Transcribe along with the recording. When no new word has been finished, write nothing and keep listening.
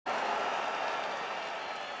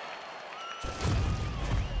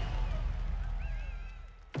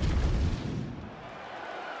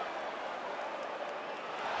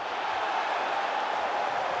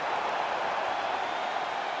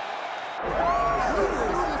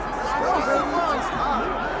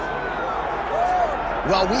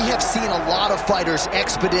Well, we have seen a lot of fighters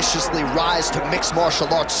expeditiously rise to mixed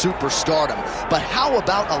martial arts superstardom. But how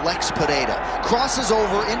about Alex Pereira? Crosses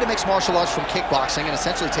over into mixed martial arts from kickboxing and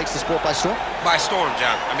essentially takes the sport by storm? By storm,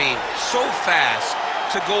 John. I mean, so fast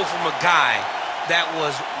to go from a guy that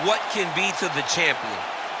was what can be to the champion.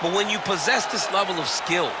 But when you possess this level of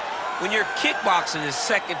skill, when your kickboxing is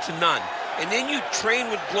second to none, and then you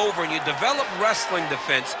train with Glover and you develop wrestling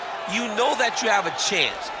defense, you know that you have a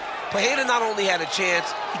chance. Pereira not only had a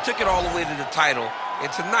chance, he took it all the way to the title, and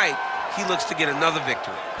tonight, he looks to get another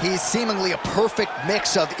victory. He's seemingly a perfect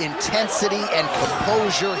mix of intensity and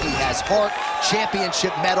composure. He has heart,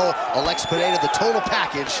 championship medal, Alex Pereira, the total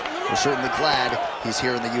package. We're certainly glad he's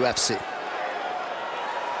here in the UFC.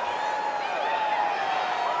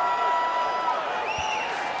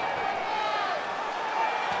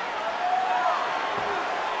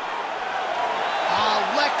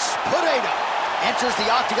 Alex Pereira enters the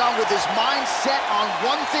octagon with his mind set on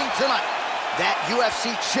one thing tonight, that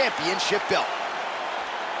UFC championship belt.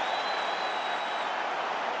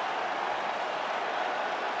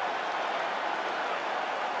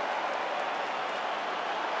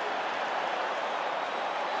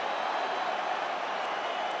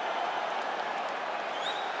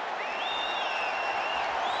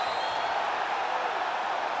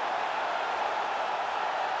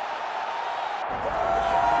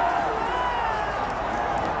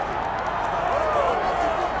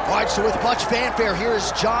 All right, so with much fanfare, here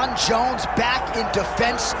is Jon Jones back in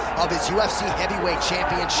defense of his UFC heavyweight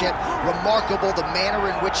championship. Remarkable the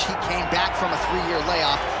manner in which he came back from a 3-year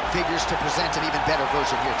layoff. Figures to present an even better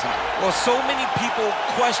version here tonight. Well, so many people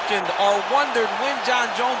questioned or wondered when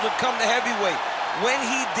Jon Jones would come to heavyweight. When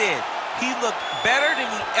he did, he looked better than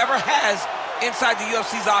he ever has inside the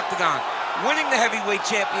UFC's octagon, winning the heavyweight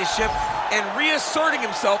championship and reasserting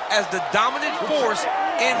himself as the dominant force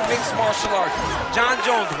in mixed martial arts. Jon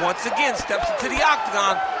Jones once again steps into the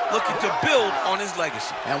octagon looking to build on his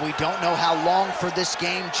legacy. And we don't know how long for this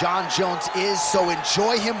game Jon Jones is, so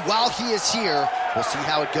enjoy him while he is here. We'll see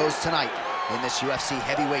how it goes tonight in this UFC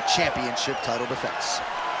heavyweight championship title defense.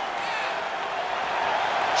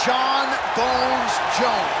 Jon Bones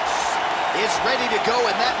Jones is ready to go,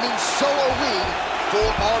 and that means so are we for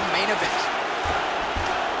our main event.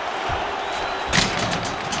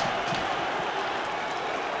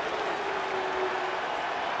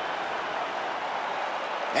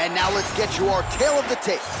 And now let's get you our tale of the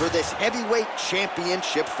tape for this heavyweight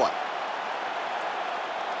championship fight.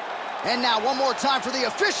 And now one more time for the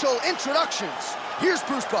official introductions. Here's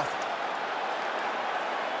Bruce Buffer.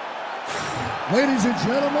 Ladies and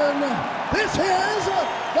gentlemen, this is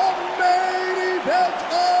the main event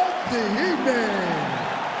of the evening.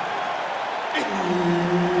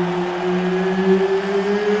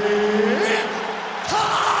 It's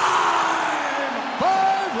time!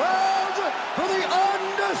 5 rounds for the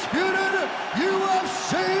undisputed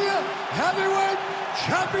UFC Heavyweight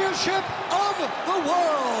Championship of the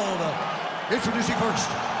world. Introducing first,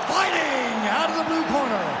 fighting out of the blue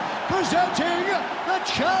corner, presenting the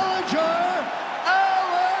challenger,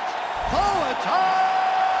 Alex poatan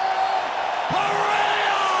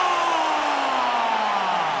Pereira!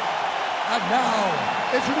 And now,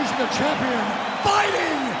 introducing the champion,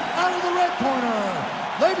 fighting out of the red corner,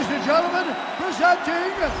 ladies and gentlemen,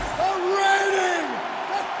 presenting the reigning,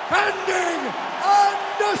 defending,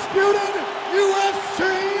 undisputed UFC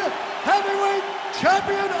Heavyweight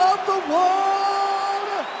Champion of the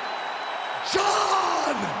world,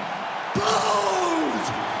 Jon Bones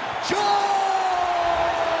Jones!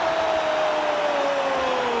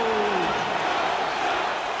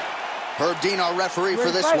 Herb Dean, our referee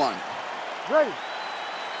for this one. Ready.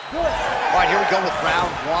 Good. All right, here we go with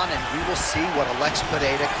round 1, and we will see what Alex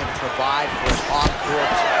Pereira can provide for his encore.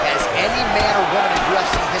 Has any man or woman in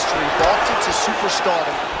UFC history vaulted to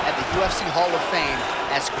superstardom at the UFC Hall of Fame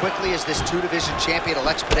as quickly as this 2-division champion,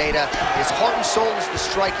 Alex Pereira? His heart and soul is the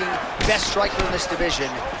best striker in this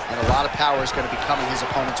division, and a lot of power is going to be coming his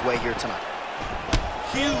opponent's way here tonight.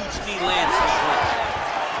 Huge knee lands in front.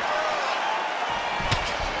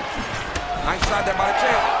 Nice shot there by the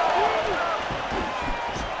champ.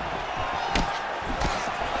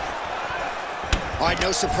 All right,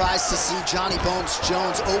 no surprise to see Johnny Bones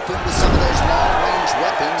Jones open with some of those long-range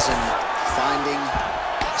weapons and finding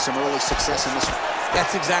some early success in this one.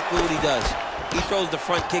 That's exactly what he does. He throws the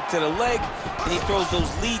front kick to the leg, and he throws those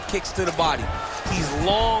lead kicks to the body. He's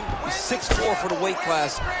long, he's 6'4" for the weight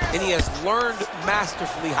class, and he has learned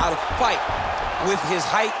masterfully how to fight with his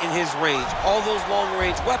height and his range. All those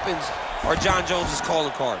long-range weapons are Jon Jones's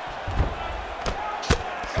calling card.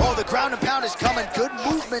 Oh, the ground and pound is coming. Good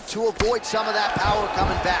movement to avoid some of that power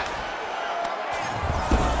coming back.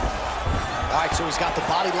 All right, so he's got the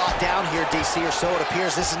body locked down here, DC, or so it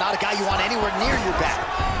appears. This is not a guy you want anywhere near your back.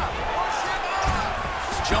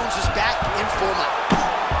 Jones is back in full mount.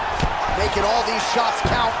 Making all these shots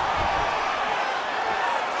count.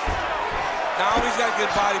 Now he's got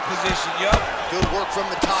good body position, yup. Good work from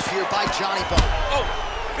the top here by Johnny Bone. Oh,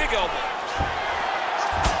 big elbow.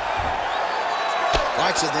 All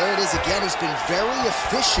right, so there it is again. He's been very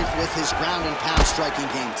efficient with his ground and pound striking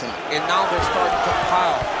game tonight. And now they're starting to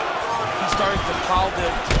pile. He's starting to pile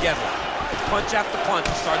them together. Punch after punch,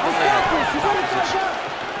 he's starting to land in top position.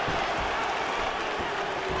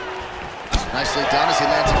 Nicely done as he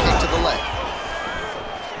lands a kick to the leg.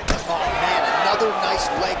 Oh, man, another nice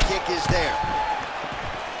leg kick is there.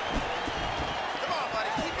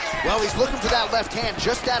 Well, he's looking for that left hand,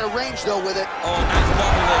 just out of range, though, with it. Oh, nice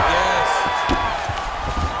double leg, yes.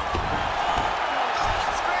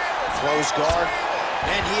 Close guard,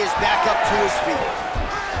 and he is back up to his feet.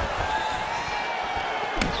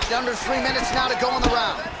 Under 3 minutes now to go in the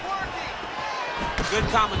round. Good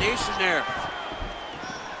combination there.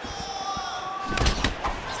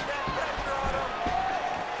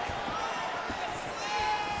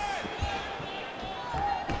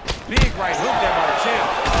 Big right hook there by the champ.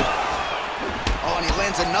 Oh, and he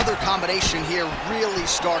lands another combination here, really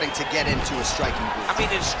starting to get into a striking groove. I mean,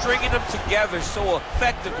 and stringing them together so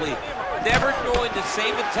effectively, never throwing the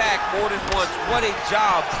same attack more than once. What a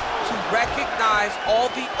job to recognize all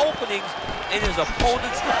the openings in his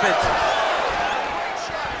opponent's defenses.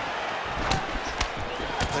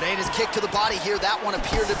 Pereira's kick to the body here, that one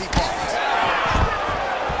appeared to be blocked.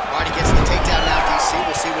 All right, he gets the takedown now, DC.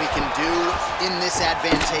 We'll see what he can do in this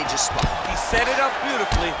advantageous spot. He set it up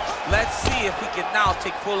beautifully. Let's see if he can now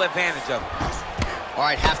take full advantage of it. All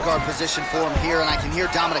right, half guard position for him here, and I can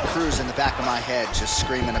hear Dominic Cruz in the back of my head just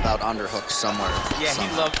screaming about underhooks somewhere. Yeah, he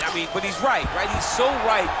loved, I mean, but he's right? He's so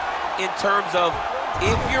right in terms of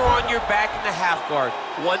if you're on your back in the half guard,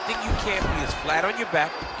 one thing you can't be is flat on your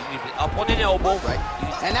back. You need to be up on an elbow. Right.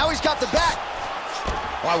 And now he's got the back.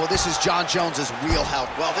 All right, well, this is Jon Jones's wheelhouse.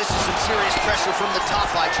 Well, this is some serious pressure from the top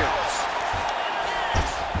by Jones.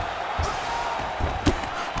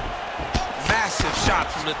 Massive shot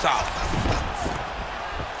from the top.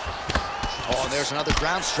 Oh, and there's another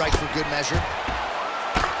ground strike for good measure.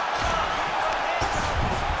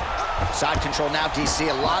 Side control now, DC.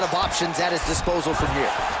 A lot of options at his disposal from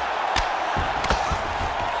here.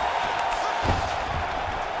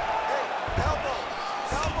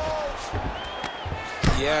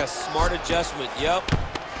 Yes, smart adjustment, yep.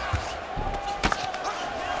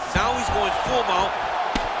 Now he's going full mount.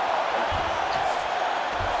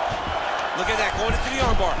 Look at that, going into the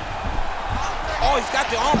armbar. Oh, he's got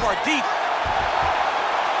the armbar deep.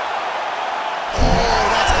 Oh,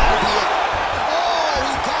 that's gotta be it. Oh,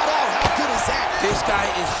 he got out. How good is that? This guy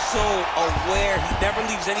is so aware. He never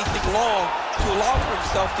leaves anything long to allow for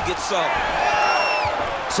himself to get subbed.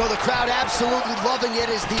 So the crowd absolutely loving it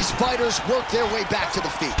as these fighters work their way back to the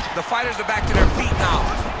feet. The fighters are back to their feet now,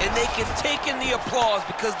 and they can take in the applause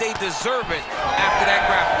because they deserve it after that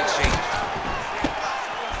grappling exchange.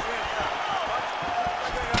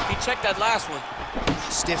 He checked that last one.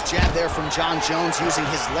 Stiff jab there from Jon Jones, using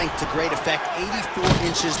his length to great effect. 84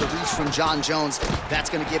 inches the reach from Jon Jones. That's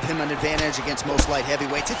going to give him an advantage against most light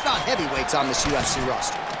heavyweights, if not heavyweights, on this UFC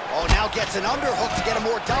roster. Oh, now gets an underhook to get a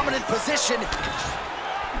more dominant position.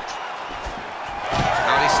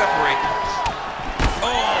 Now they separate.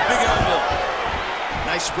 Oh, big elbow.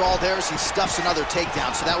 Nice sprawl there as he stuffs another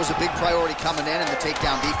takedown. So that was a big priority coming in, and the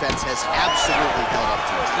takedown defense has absolutely held up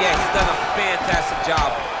to it. Yeah, he's done a fantastic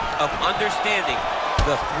job of understanding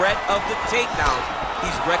the threat of the takedown.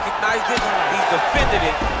 He's recognized it, he's defended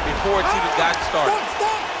it before it's even gotten started.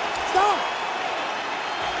 Stop!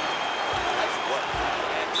 That's what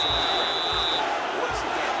once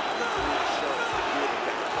again, he really showed good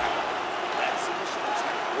effective grappling. That submission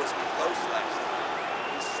attack was close last time.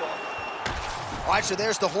 He saw it. All right, so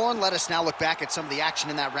there's the horn. Let us now look back at some of the action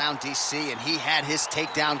in that round, DC, and he had his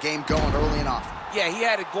takedown game going early and often. Yeah, he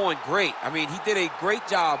had it going great. I mean, he did a great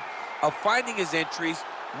job of finding his entries,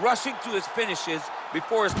 rushing to his finishes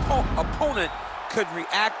before his opponent could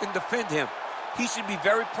react and defend him. He should be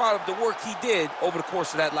very proud of the work he did over the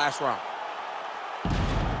course of that last round.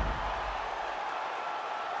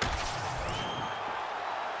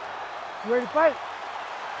 You ready to fight?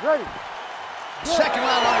 Ready. Second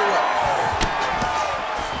round underway.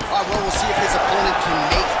 All right, well, we'll see if his opponent can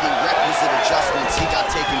make the requisite adjustments. He got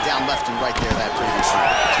taken down left and right there that previous round.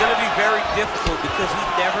 It's going to be very difficult because he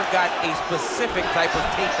never got a specific type of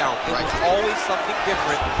takedown. It was always something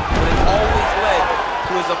different, but it always led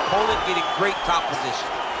to his opponent getting great top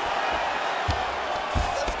position.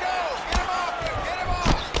 Let's go! Get him off there! Get him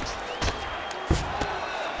off!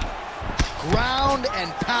 Ground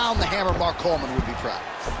and pound. The hammer Mark Coleman would be proud.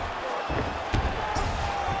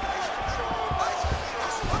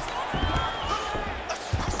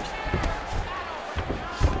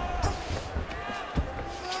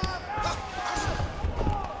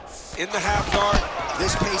 In the half guard.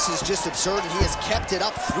 This pace is just absurd, and he has kept it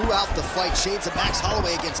up throughout the fight. Shades of Max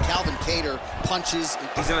Holloway against Calvin Kattar. Punches.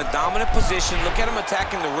 He's in a dominant position. Look at him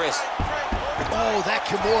attacking the wrist. Oh, that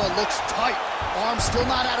Kimura looks tight. Arm still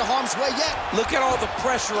not out of harm's way yet. Look at all the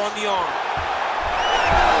pressure on the arm.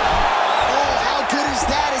 Oh, how good is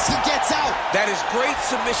that as he gets out? That is great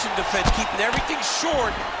submission defense, keeping everything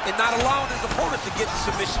short and not allowing his opponent to get the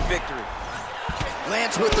submission victory.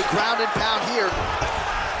 Lands with the ground and pound here.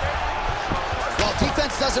 Well,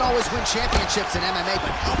 defense doesn't always win championships in MMA,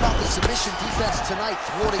 but how about the submission defense tonight,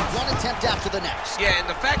 thwarting one attempt after the next? Yeah, and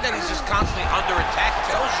the fact that he's just constantly under attack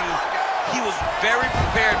tells you he was very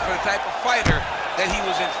prepared for the type of fighter that he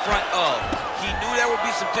was in front of. He knew there would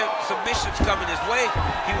be some submissions coming his way.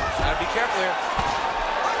 He was trying to be careful here.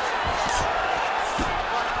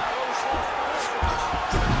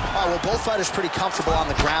 All right, well, both fighters pretty comfortable on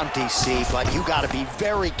the ground, DC, but you got to be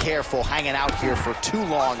very careful hanging out here for too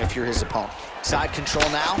long if you're his opponent. Side control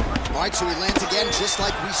now. All right, so he lands again just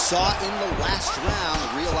like we saw in the last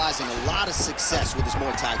round, realizing a lot of success with his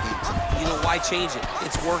Muay Thai game. You know, why change it?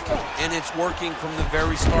 It's working, and it's working from the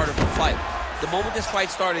very start of the fight. The moment this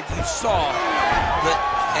fight started, you saw the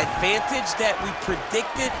advantage that we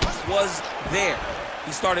predicted was there.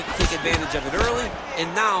 He started to take advantage of it early,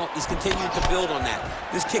 and now he's continuing to build on that.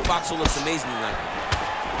 This kickboxer looks amazing tonight.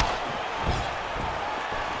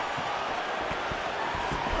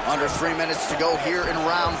 Under 3 minutes to go here in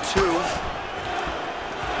round two.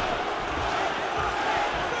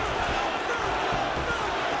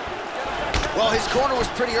 Well, his corner was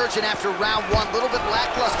pretty urgent after round one. A little bit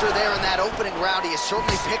lackluster there in that opening round. He has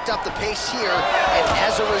certainly picked up the pace here, and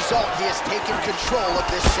as a result, he has taken control of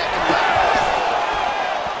this second round.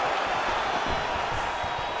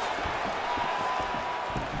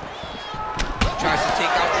 Tries to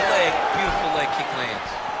take out the leg. Beautiful leg kick lands.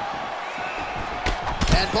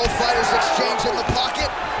 And both fighters exchange in the pocket.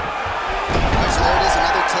 All right, so there it is,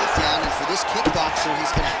 another takedown. And for this kickboxer, he's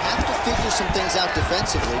going to have to figure some things out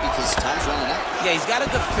defensively because time's running out. Yeah, he's got to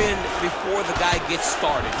defend before the guy gets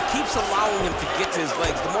started. He keeps allowing him to get to his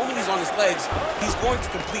legs. The moment he's on his legs, he's going to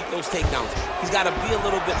complete those takedowns. He's got to be a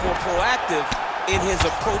little bit more proactive in his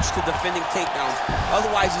approach to defending takedowns.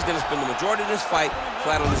 Otherwise, he's going to spend the majority of this fight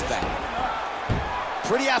flat on his back.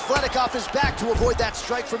 Pretty athletic off his back to avoid that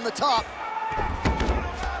strike from the top.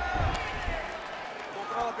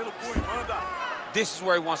 This is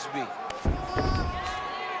where he wants to be.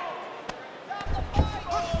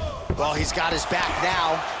 Well, he's got his back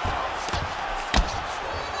now.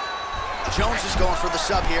 Jones is going for the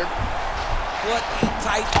sub here. What a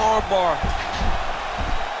tight arm bar.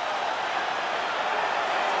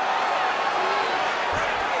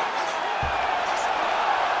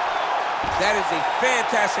 That is a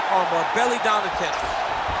fantastic armbar, belly down attempt.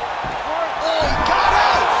 Oh, he got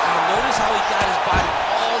out! Now notice how he got his body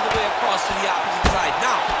all the way across to the opposite side.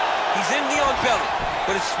 Now, he's in knee on belly,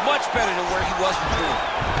 but it's much better than where he was before.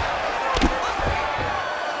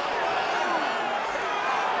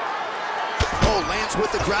 Oh, lands with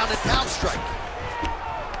the ground and pound strike.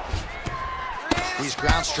 These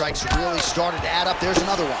ground strikes really started to add up. There's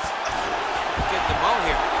another one. Get them out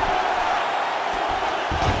here.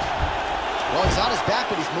 Well, he's on his back,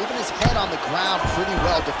 but he's moving his head on the ground pretty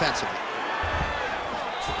well defensively.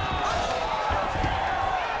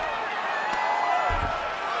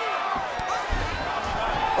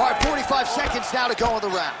 All right, 45 seconds now to go in the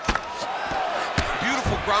round.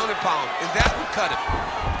 Beautiful ground and pound, and that would cut him.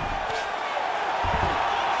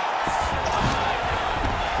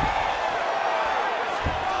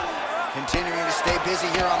 Continuing to stay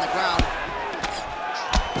busy here on the ground.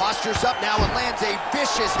 Postures up now and lands a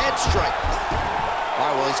vicious head strike. All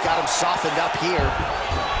right, well, he's got him softened up here.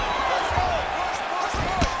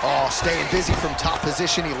 Oh, staying busy from top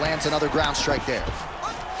position. He lands another ground strike there.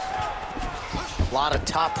 A lot of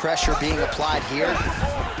top pressure being applied here.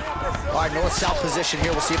 All right, north-south position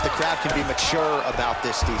here. We'll see if the crowd can be mature about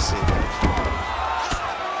this, DC.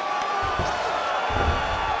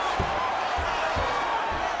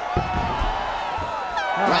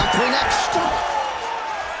 Round 3 next.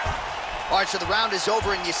 All right, so the round is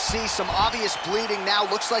over, and you see some obvious bleeding now.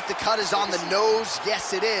 Looks like the cut is on the nose.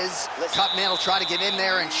 Yes, it is. Cut man will try to get in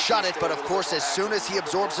there and shut it, but of course, as soon as he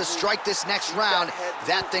absorbs a strike this next round,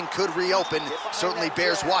 that thing could reopen. Certainly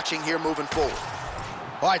bears watching here moving forward.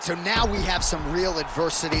 All right, so now we have some real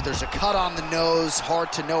adversity. There's a cut on the nose.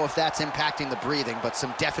 Hard to know if that's impacting the breathing, but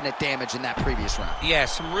some definite damage in that previous round. Yeah,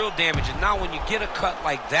 some real damage. And now when you get a cut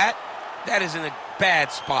like that, that is in a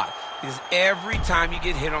bad spot. Because every time you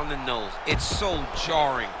get hit on the nose, it's so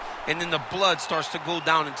jarring. And then the blood starts to go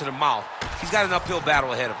down into the mouth. He's got an uphill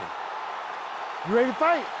battle ahead of him. You ready to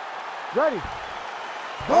fight? Ready.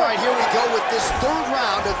 All right, here we go with this third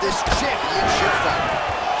round of this championship fight.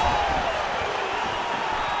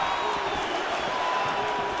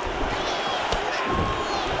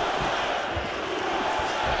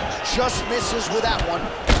 Just misses with that one.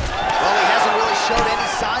 Well, he hasn't really showed any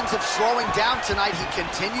signs of slowing down tonight. He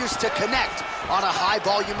continues to connect on a high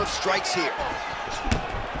volume of strikes here.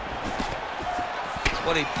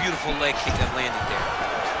 What a beautiful leg kick that landed there.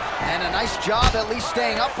 And a nice job at least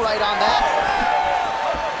staying upright on that.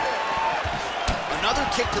 Another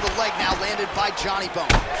kick to the leg now landed by Johnny Bone.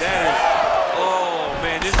 That is, oh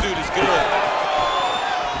man, this dude is good.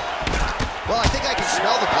 Well, I think I can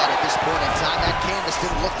smell the blood at this point in time. That canvas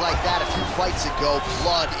didn't look like that a few fights ago.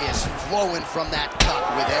 Blood is flowing from that cut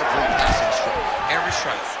with every passing strike. Every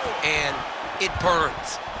strike. And it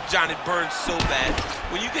burns. John, it burns so bad.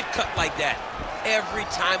 When you get cut like that, every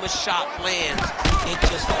time a shot lands, it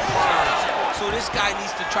just burns. So this guy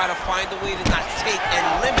needs to try to find a way to not take and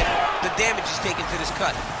limit the damage he's taking to this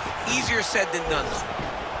cut. Easier said than done.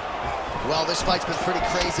 Well, this fight's been pretty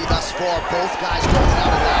crazy thus far. Both guys rolling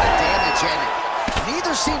out a lot of damage, and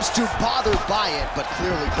neither seems too bothered by it, but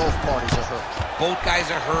clearly both parties are hurt. Both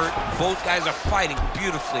guys are hurt. Both guys are fighting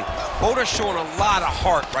beautifully. Both are showing a lot of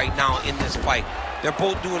heart right now in this fight. They're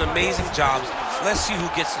both doing amazing jobs. Let's see who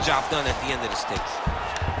gets the job done at the end of the sticks.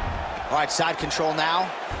 All right, side control now.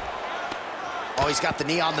 Oh, he's got the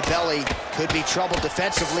knee on the belly. Could be trouble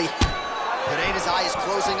defensively. Pereira's eye is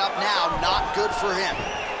closing up now. Not good for him.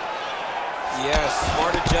 Yes,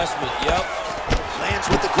 smart adjustment, yep. Lands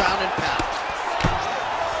with the ground and pound.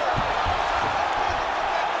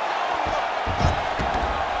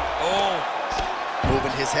 Oh.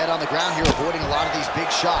 Moving his head on the ground here, avoiding a lot of these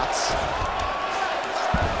big shots.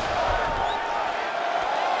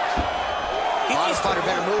 Honest fighter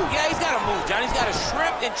better move. Yeah, he's got to move, John. He's got to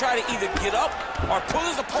shrimp and try to either get up or pull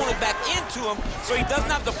his opponent back into him so he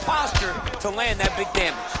doesn't have the posture to land that big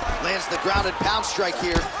damage. Lands the ground and pound strike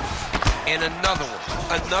here. And another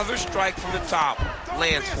one. Another strike from the top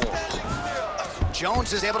lands for him.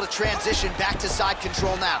 Jones is able to transition back to side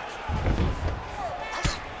control now.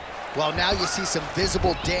 Well, now you see some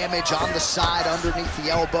visible damage on the side underneath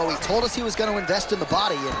the elbow. He told us he was going to invest in the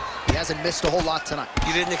body, and he hasn't missed a whole lot tonight.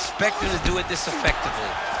 You didn't expect him to do it this effectively.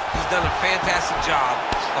 He's done a fantastic job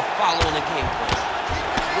of following the game plan.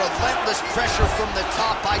 Relentless pressure from the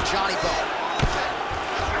top by Johnny Bone.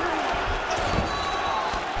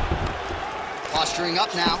 Posturing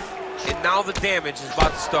up now. And now the damage is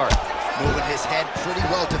about to start. Moving his head pretty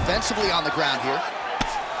well defensively on the ground here.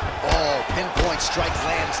 Oh, pinpoint strike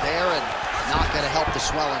lands there, and not going to help the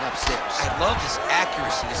swelling upstairs. I love his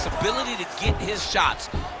accuracy, his ability to get his shots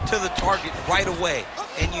to the target right away.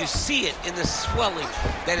 And you see it in the swelling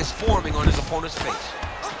that is forming on his opponent's face.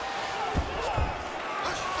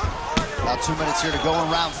 About 2 minutes here to go in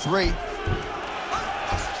round 3.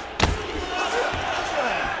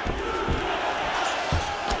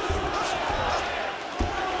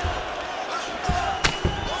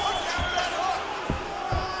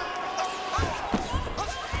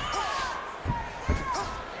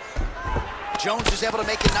 Jones is able to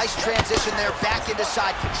make a nice transition there back into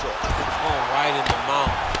side control. Oh, right in the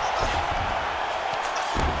mouth.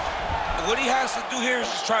 What he has to do here is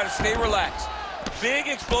just try to stay relaxed. Big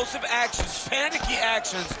explosive actions, panicky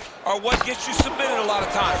actions are what gets you submitted a lot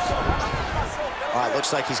of times. All right,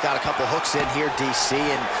 looks like he's got a couple hooks in here, DC,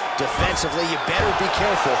 and defensively, you better be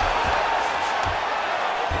careful.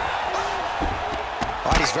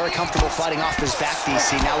 All right, he's very comfortable fighting off his back,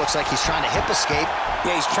 DC. Now looks like he's trying to hip escape.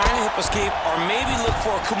 Yeah, he's trying to hip escape or maybe look for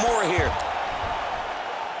a Kimura here.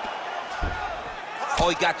 Oh,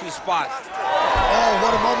 he got to his spot. Oh, what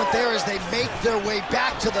a moment there as they make their way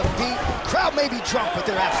back to the feet. Crowd may be drunk, but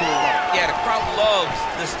they're absolutely loving it. Yeah, the crowd loves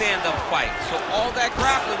the stand-up fight. So all that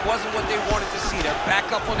grappling wasn't what they wanted to see. They're back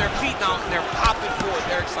up on their feet now, and they're popping forward.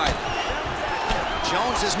 They're excited.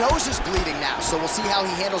 Jones, his nose is bleeding now, so we'll see how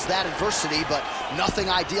he handles that adversity, but nothing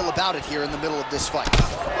ideal about it here in the middle of this fight.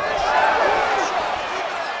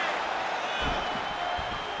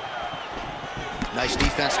 Nice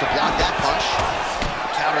defense to block that punch.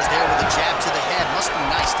 Counters there with a jab to the head. Must be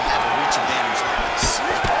nice to have a reach advantage like this.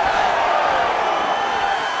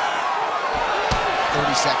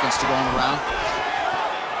 30 seconds to go in the round.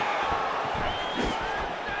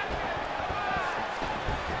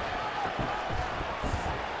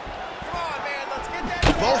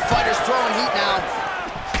 Both fighters throwing heat now.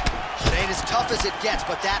 It ain't as tough as it gets,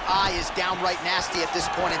 but that eye is downright nasty at this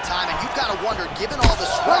point in time, and you've got to wonder, given all the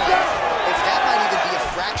swelling, if that might even be a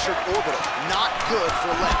fractured orbital. Not good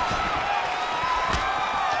for length.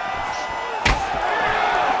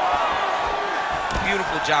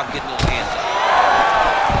 Beautiful job getting those hands up.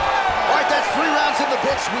 All right, that's 3 rounds in the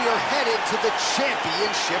books. We are headed to the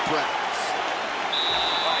championship rounds.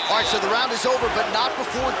 All right, so the round is over, but not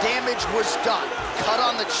before damage was done. Cut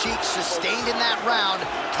on the cheek, sustained in that round.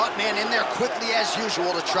 Cut man in there quickly as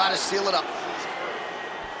usual to try to seal it up.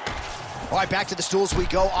 All right, back to the stools we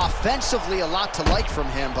go. Offensively, a lot to like from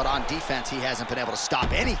him, but on defense, he hasn't been able to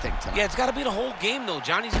stop anything tonight. Yeah, it's got to be the whole game, though,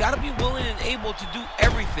 John. He's got to be willing and able to do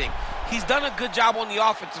everything. He's done a good job on the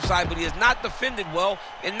offensive side, but he has not defended well,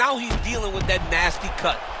 and now he's dealing with that nasty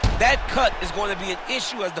cut. That cut is going to be an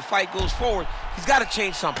issue as the fight goes forward. He's got to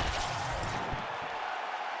change something.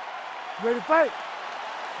 Ready to fight?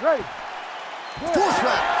 Ready. Fourth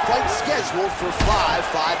round, fight scheduled for 5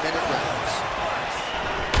 5-minute rounds.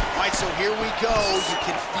 All right, so here we go. You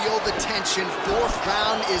can feel the tension. 4th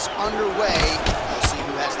round is underway. We'll see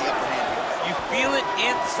who has the upper hand here. You feel it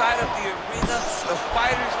inside of the arena. The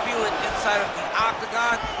fighters feel it inside of the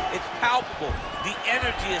octagon. It's palpable. The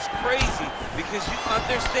energy is crazy because you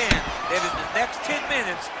understand that in the next 10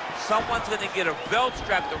 minutes, someone's going to get a belt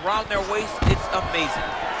strapped around their waist. It's amazing.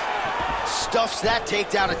 Stuffs that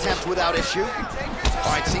takedown attempt without issue.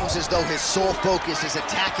 All right, seems as though his sole focus is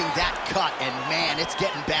attacking that cut, and man, it's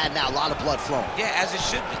getting bad now. A lot of blood flowing. Yeah, as it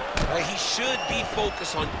should be. Right? He should be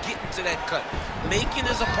focused on getting to that cut, making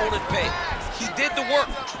his opponent pay. He did the work.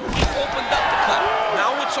 He opened up the cut.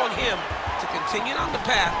 Now it's on him to continue on the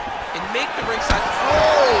path and make the ringside.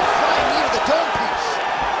 Oh, flying knee to the dome piece.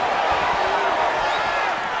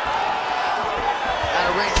 Out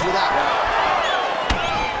of range with that one.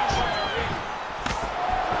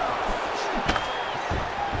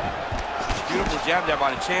 Beautiful jab there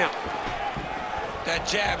by the champ. That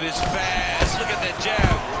jab is fast. Look at that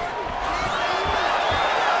jab.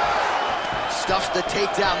 Stuffs the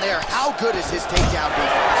takedown there. How good is his takedown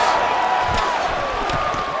defense?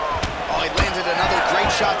 Oh, he landed another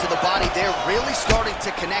great shot to the body there. Really starting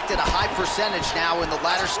to connect at a high percentage now in the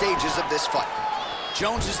latter stages of this fight.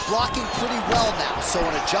 Jones is blocking pretty well now, so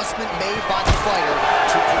an adjustment made by the fighter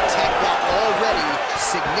to protect that already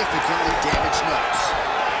significantly damaged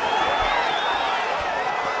nose.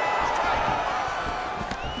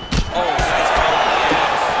 Oh, nice.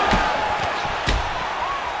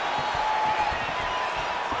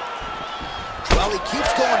 Well, he keeps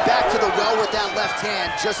going back to the well with that left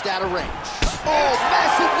hand, just out of range. Oh,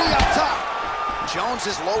 massive knee up top.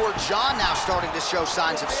 Jones's lower jaw now starting to show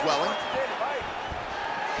signs of swelling.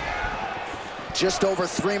 Just over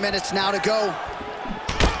 3 minutes now to go.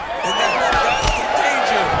 And that's the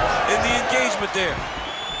danger in the engagement there.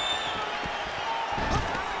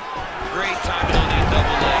 Great timing on that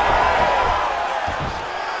double leg.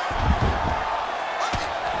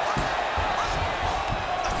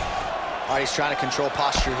 All right, he's trying to control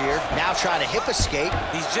posture here. Now trying to hip escape.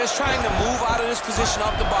 He's just trying to move out of this position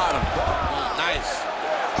off the bottom. Nice.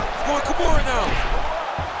 He's going Kimura now.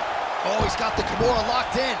 Oh, he's got the Kimura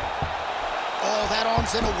locked in. Oh, that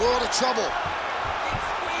arm's in a world of trouble.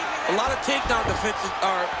 A lot of takedown defense,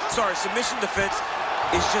 submission defense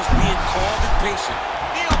is just being calm and patient.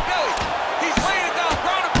 Knee on belly. He's laying it down,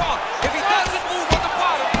 ground and pound. If he doesn't move on the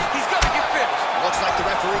bottom, he's going to get finished. Looks like the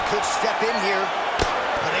referee could step in here.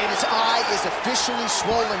 Pereira's eye is officially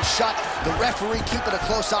swollen shut. The referee keeping a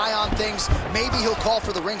close eye on things. Maybe he'll call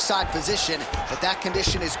for the ringside physician, but that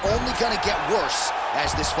condition is only going to get worse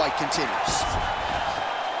as this fight continues.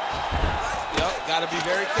 Yep, got to be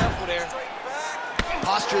very careful there.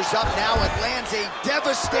 Posture's up now and lands a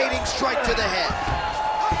devastating strike to the head.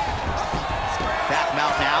 Back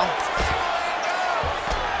mount now.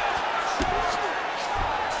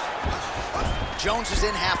 Jones is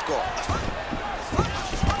in half guard.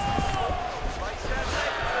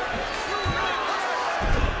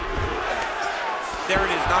 There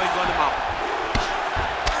it is, now he's going to mount.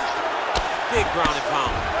 Big ground and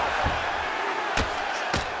pound.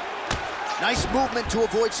 Nice movement to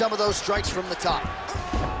avoid some of those strikes from the top.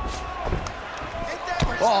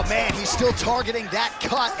 Oh man, he's still targeting that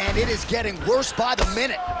cut, and it is getting worse by the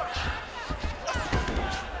minute.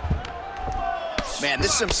 Man,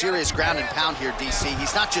 this is some serious ground and pound here, DC.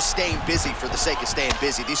 He's not just staying busy for the sake of staying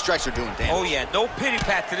busy. These strikes are doing damage. Oh, yeah, no pity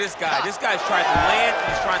pat to this guy. This guy's trying to land,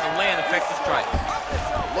 and he's trying to land effective strikes.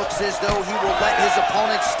 Looks as though he will let his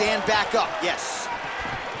opponent stand back up. Yes.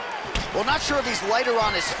 Well, not sure if he's lighter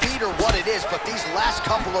on his feet or what it is, but these last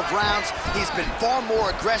couple of rounds, he's been far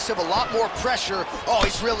more aggressive, a lot more pressure. Oh,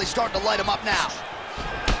 he's really starting to light him up now.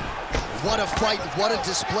 What a fight, what a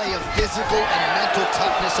display of physical and mental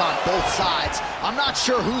toughness on both sides. I'm not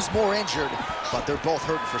sure who's more injured, but they're both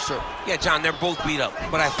hurting for certain. Yeah, John, they're both beat up,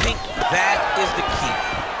 but I think that is the key.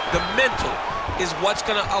 The mental is what's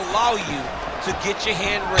gonna allow you to get your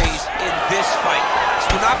hand raised in this fight. This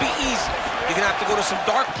will not be easy. You're gonna have to go to some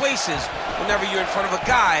dark places whenever you're in front of a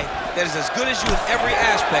guy that is as good as you in every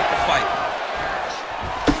aspect of fighting.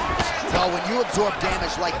 Well, when you absorb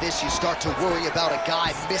damage like this, you start to worry about a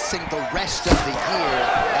guy missing the rest of the year.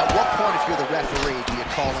 At what point, if you're the referee, do you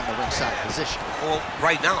call in the ringside position? Well,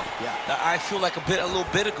 right now. Yeah. I feel like a little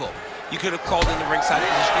bit ago, you could have called in the ringside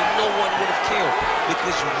position and no one would have cared,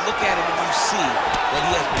 because you look at him and you see that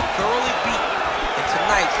he has been thoroughly beaten, and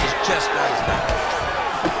tonight is just not his night.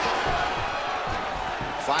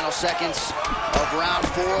 Final seconds of round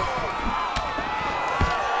 4.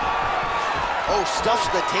 Oh, stuffs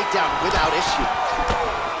the takedown without issue.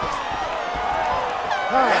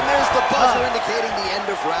 And there's the buzzer indicating the end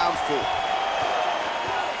of round 4.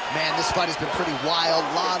 Man, this fight has been pretty wild.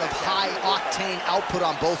 A lot of high-octane output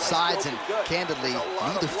on both sides, and candidly,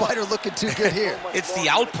 neither fighter looking too good here. It's the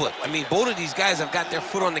output. I mean, both of these guys have got their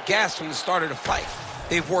foot on the gas from the start of the fight.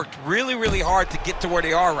 They've worked really, really hard to get to where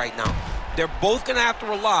they are right now. They're both going to have to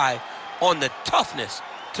rely on the toughness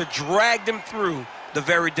to drag them through the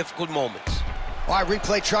very difficult moments. All right,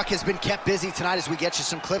 replay truck has been kept busy tonight as we get you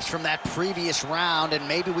some clips from that previous round, and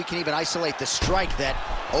maybe we can even isolate the strike that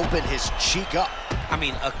opened his cheek up. I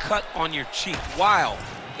mean, a cut on your cheek, while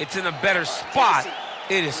it's in a better spot,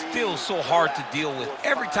 it is still so hard to deal with.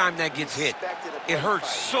 Every time that gets hit, it hurts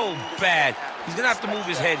so bad. He's gonna have to move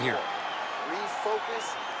his head here.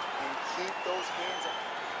 Refocus and keep those hands up.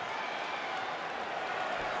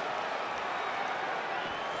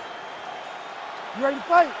 You ready to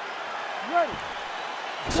fight? You ready?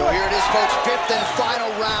 So here it is, folks, 5th and final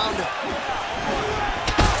round.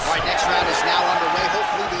 All right, next round is now underway.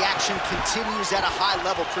 Hopefully the action continues at a high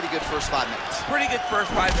level. Pretty good first 5 minutes. Pretty good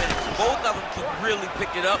first 5 minutes. Both of them can really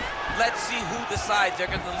pick it up. Let's see who decides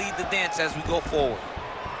they're going to lead the dance as we go forward.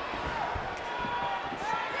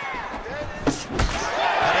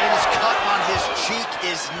 Pereira's cut on his cheek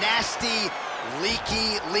is nasty,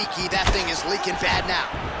 leaky. That thing is leaking bad now.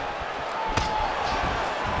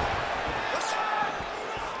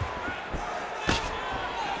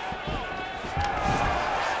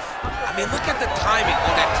 I mean, look at the timing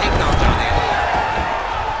on that takedown, John.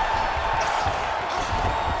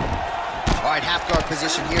 All right, half guard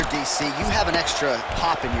position here, DC. You have an extra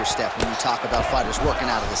hop in your step when you talk about fighters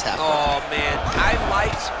working out of this half guard. Oh, man, I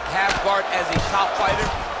like half guard as a top fighter.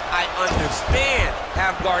 I understand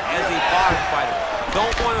half guard as a bottom fighter.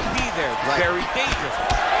 Don't want to be there. Right. Very dangerous.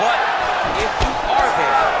 But if you are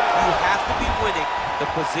there, you have to be winning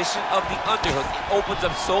the position of the underhook. It opens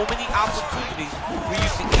up so many opportunities for you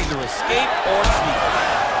to either escape or sweep.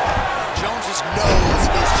 Jones's nose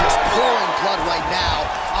is just pouring blood right now.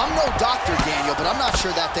 I'm no doctor, Daniel, but I'm not sure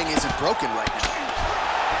that thing isn't broken right now.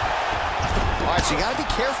 All right, so you got to be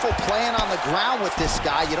careful playing on the ground with this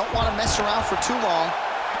guy. You don't want to mess around for too long.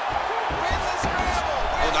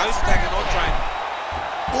 Oh, now he's attacking on triangle.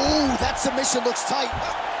 Ooh, that submission looks tight.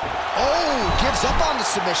 Oh, gives up on the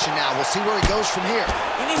submission now. We'll see where he goes from here.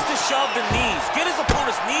 He needs to shove the knees. Get his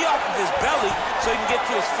opponent's knee off of his belly so he can get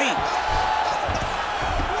to his feet.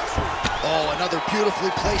 Oh, another beautifully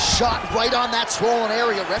placed shot right on that swollen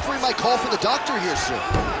area. Referee might call for the doctor here soon.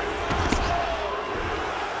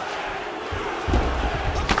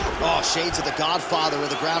 Oh, shades of the godfather of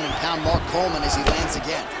the ground and pound, Mark Coleman, as he lands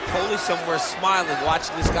again. Probably somewhere smiling,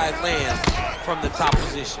 watching this guy land from the top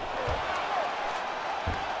position.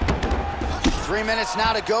 3 minutes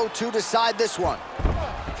now to go to decide this one.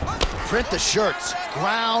 Print the shirts,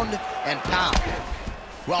 ground and pound.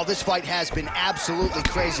 Well, this fight has been absolutely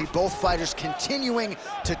crazy. Both fighters continuing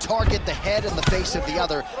to target the head and the face of the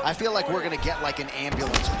other. I feel like we're going to get like an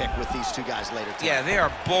ambulance pick with these two guys later tonight. Yeah, they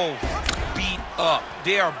are both beat up.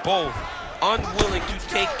 They are both unwilling to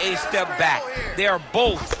take a step back. They are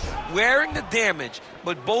both wearing the damage,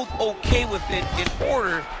 but both okay with it in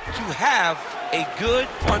order to have a good,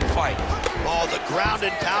 fun fight. Oh, the ground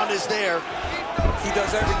and pound is there. He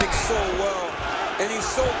does everything so well, and he's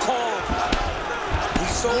so calm.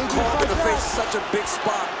 He's so calm in the face of such a big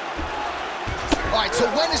spot. All right, so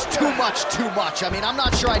when is too much too much? I mean, I'm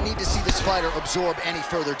not sure I need to see this fighter absorb any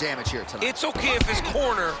further damage here tonight. It's okay if his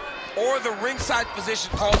corner or the ringside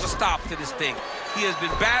position calls a stop to this thing. He has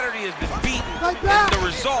been battered, he has been beaten, and the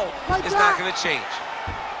result is not going to change.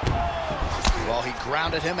 Well, he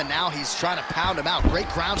grounded him, and now he's trying to pound him out. Great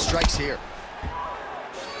ground strikes here.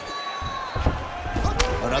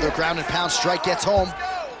 Another ground and pound strike gets home.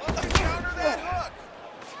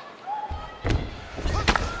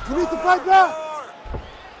 You need to fight back.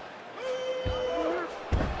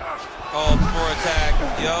 Oh, Kimura attack.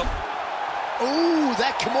 Yup. Ooh,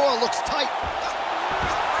 that Kimura looks tight.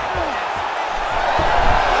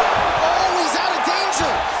 Oh, he's out of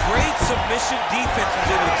danger. Great submission defense.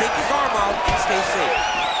 He's able to take his arm out and stay safe.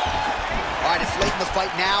 All right, it's late in the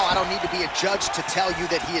fight now. I don't need to be a judge to tell you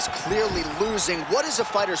that he is clearly losing. What is a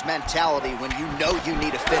fighter's mentality when you know you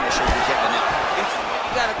need a finish or you're getting out?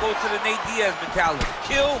 You got to go to the Nate Diaz mentality.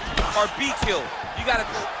 Kill or be killed. You got to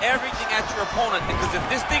throw everything at your opponent, because if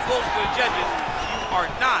this thing goes to the judges, you are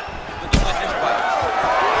not going to win this fight.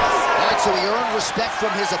 All right, so he earned respect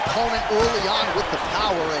from his opponent early on with the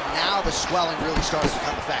power, and now the swelling really started to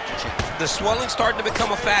become a factor, Champ. The swelling starting to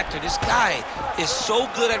become a factor. This guy is so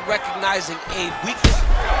good at recognizing a weakness.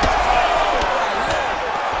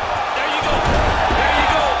 There you go. There you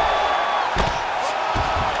go.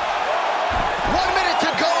 1 minute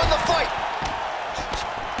to go in the fight.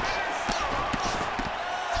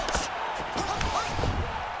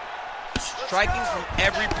 Striking from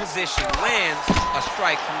every position, lands a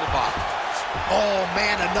strike from the bottom. Oh,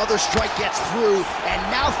 man, another strike gets through, and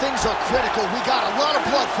now things are critical. We got a lot of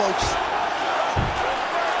blood, folks.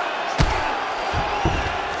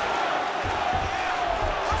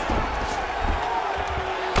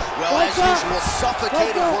 Well, as usual,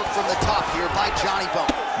 suffocating work from the top here by Johnny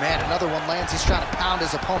Bone. Man, another one lands. He's trying to pound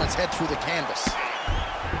his opponent's head through the canvas.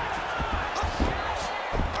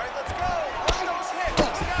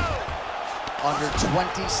 Under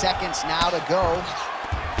 20 seconds now to go.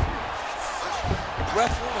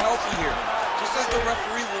 Ref won't help you here. Just as the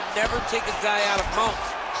referee will never take a guy out of mounts,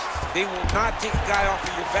 they will not take a guy off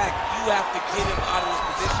of your back. You have to get him out of this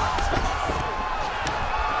position.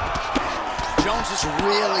 Jones is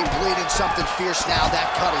really bleeding something fierce now.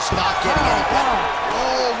 That cut is not getting any better.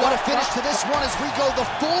 Oh, what a finish to this one as we go the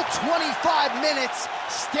full 25 minutes.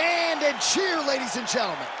 Stand and cheer, ladies and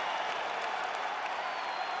gentlemen.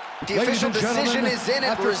 The official decision is in.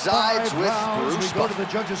 It resides with Bruce. We go to the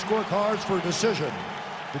judges' scorecards for a decision.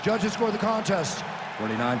 The judges score the contest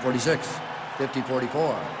 49-46,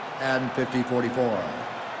 50-44, and 50-44.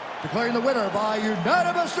 Declaring the winner by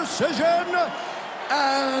unanimous decision,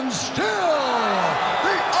 and still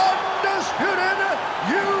the undisputed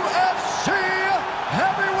UFC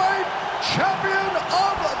heavyweight champion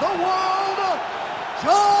of the world,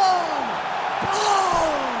 Jon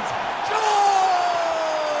Bones Jones!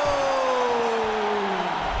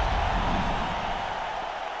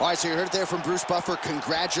 All right, so you heard it there from Bruce Buffer.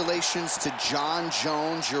 Congratulations to Jon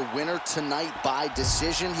Jones, your winner tonight by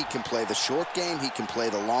decision. He can play the short game. He can play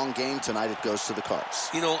the long game. Tonight it goes to the cards.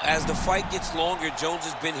 You know, as the fight gets longer, Jones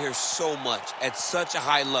has been here so much at such a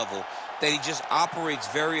high level that he just operates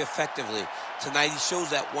very effectively. Tonight he shows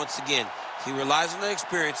that once again. He relies on that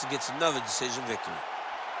experience and gets another decision victory.